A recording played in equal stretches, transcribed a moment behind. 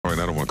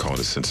I don't want to call it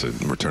a sense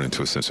of returning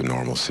to a sense of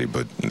normalcy,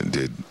 but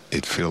did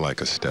it feel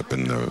like a step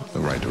in the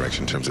right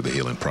direction in terms of the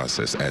healing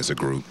process as a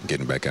group,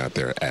 getting back out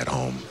there at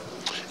home?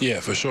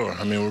 Yeah, for sure.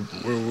 I mean,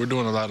 we're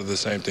doing a lot of the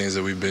same things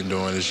that we've been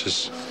doing. It's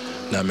just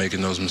not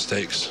making those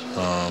mistakes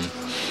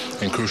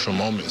in crucial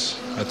moments.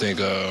 I think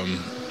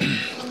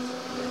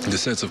the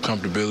sense of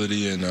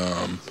comfortability and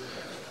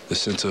the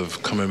sense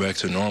of coming back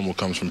to normal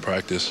comes from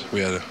practice. We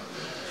had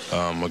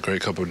a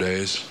great couple of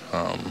days,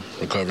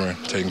 recovering,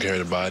 taking care of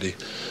the body,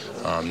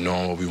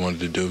 knowing what we wanted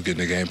to do, getting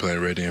the game plan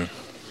ready, and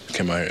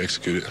came out here and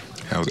executed.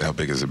 How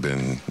big has it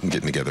been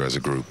getting together as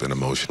a group and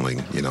emotionally,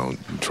 you know,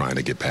 trying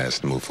to get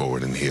past and move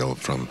forward and heal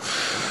from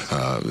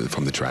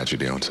the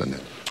tragedy on Sunday?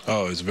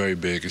 Oh, it's very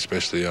big,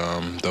 especially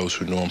those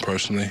who know him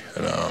personally,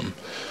 and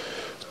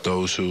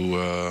those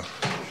who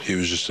he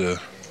was just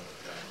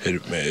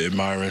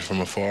admiring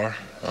from afar.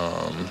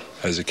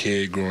 As a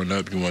kid growing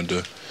up, you wanted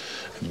to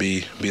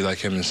be like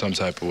him in some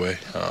type of way.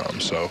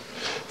 So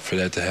for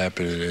that to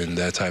happen in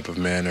that type of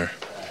manner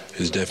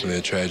is definitely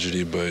a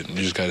tragedy, but you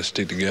just got to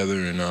stick together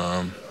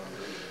and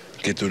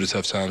get through the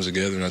tough times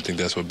together, and I think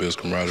that's what builds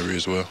camaraderie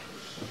as well.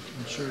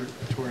 I'm sure,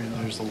 Taurean,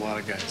 there's a lot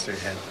of guys that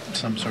had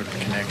some sort of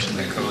connection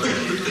to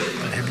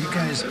COVID. But have you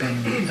guys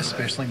been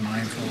especially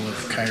mindful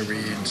of Kyrie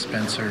and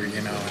Spencer,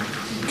 you know,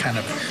 and kind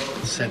of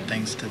said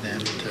things to them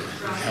to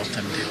help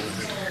them deal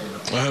with it?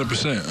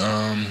 100%.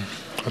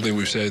 I think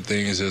we've said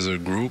things as a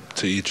group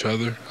to each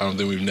other. I don't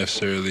think we've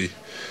necessarily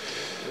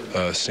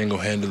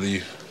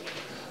single-handedly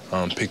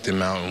picked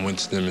them out and went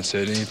to them and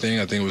said anything.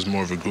 I think it was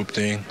more of a group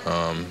thing.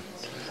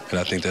 And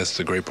I think that's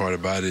the great part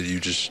about it. You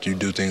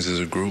do things as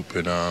a group,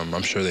 and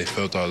I'm sure they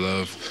felt our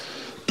love.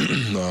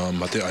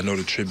 I know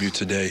the tribute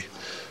today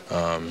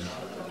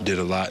did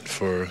a lot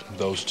for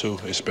those two,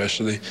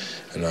 especially.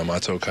 And I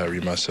told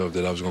Kyrie myself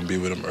that I was going to be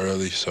with him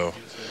early, so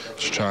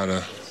just trying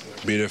to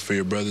be there for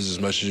your brothers as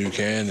much as you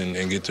can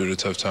and get through the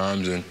tough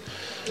times and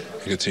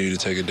continue to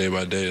take it day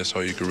by day. That's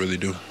all you can really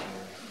do.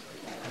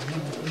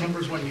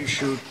 Numbers when you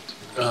shoot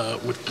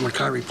when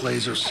Kyrie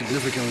plays are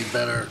significantly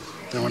better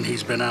than when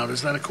he's been out.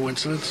 Is that a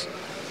coincidence?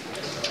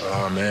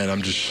 Oh, man,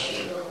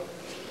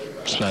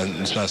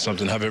 it's not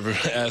something I've ever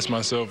asked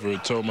myself or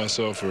told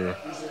myself or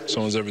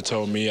someone's ever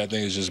told me. I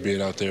think it's just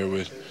being out there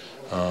with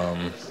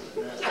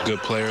good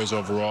players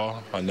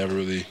overall. I never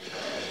really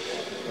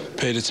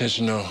paid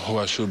attention to who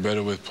I shoot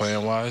better with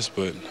playing-wise,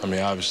 but, I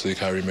mean, obviously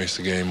Kyrie makes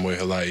the game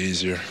a lot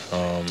easier.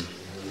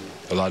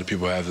 A lot of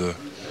people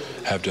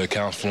have to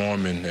account for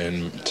him,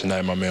 and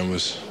tonight my man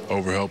was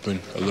over-helping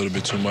a little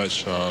bit too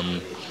much.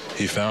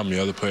 He found me.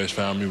 Other players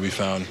found me. We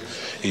found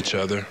each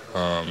other.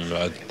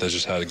 That's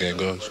just how the game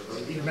goes.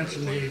 You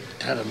mentioned he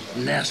had a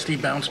nasty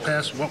bounce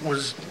pass. What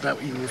was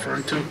that you were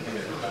referring to?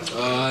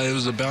 It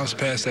was a bounce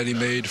pass that he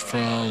made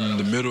from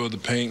the middle of the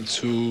paint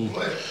to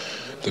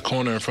the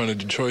corner in front of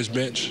Detroit's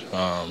bench.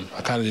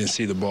 I kind of didn't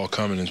see the ball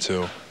coming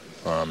until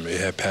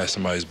it had passed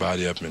somebody's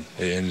body up, and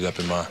it ended up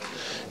in my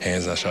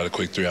hands, and I shot a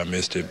quick three. I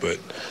missed it, but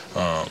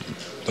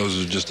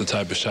those are just the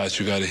type of shots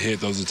you got to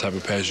hit. Those are the type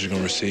of passes you're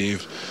going to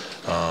receive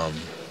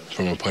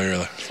from a player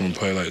like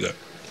that.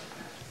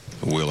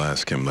 We'll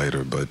ask him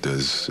later, but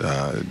does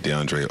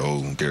DeAndre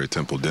owe Gary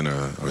Temple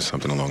dinner or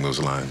something along those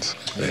lines?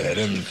 Yeah,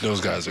 those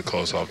guys are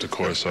close off the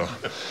court, so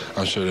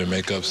I'm sure they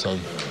make up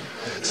some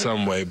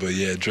way. But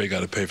yeah, Drake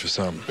got to pay for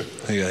something.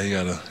 He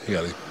got to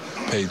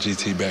pay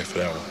GT back for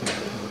that one.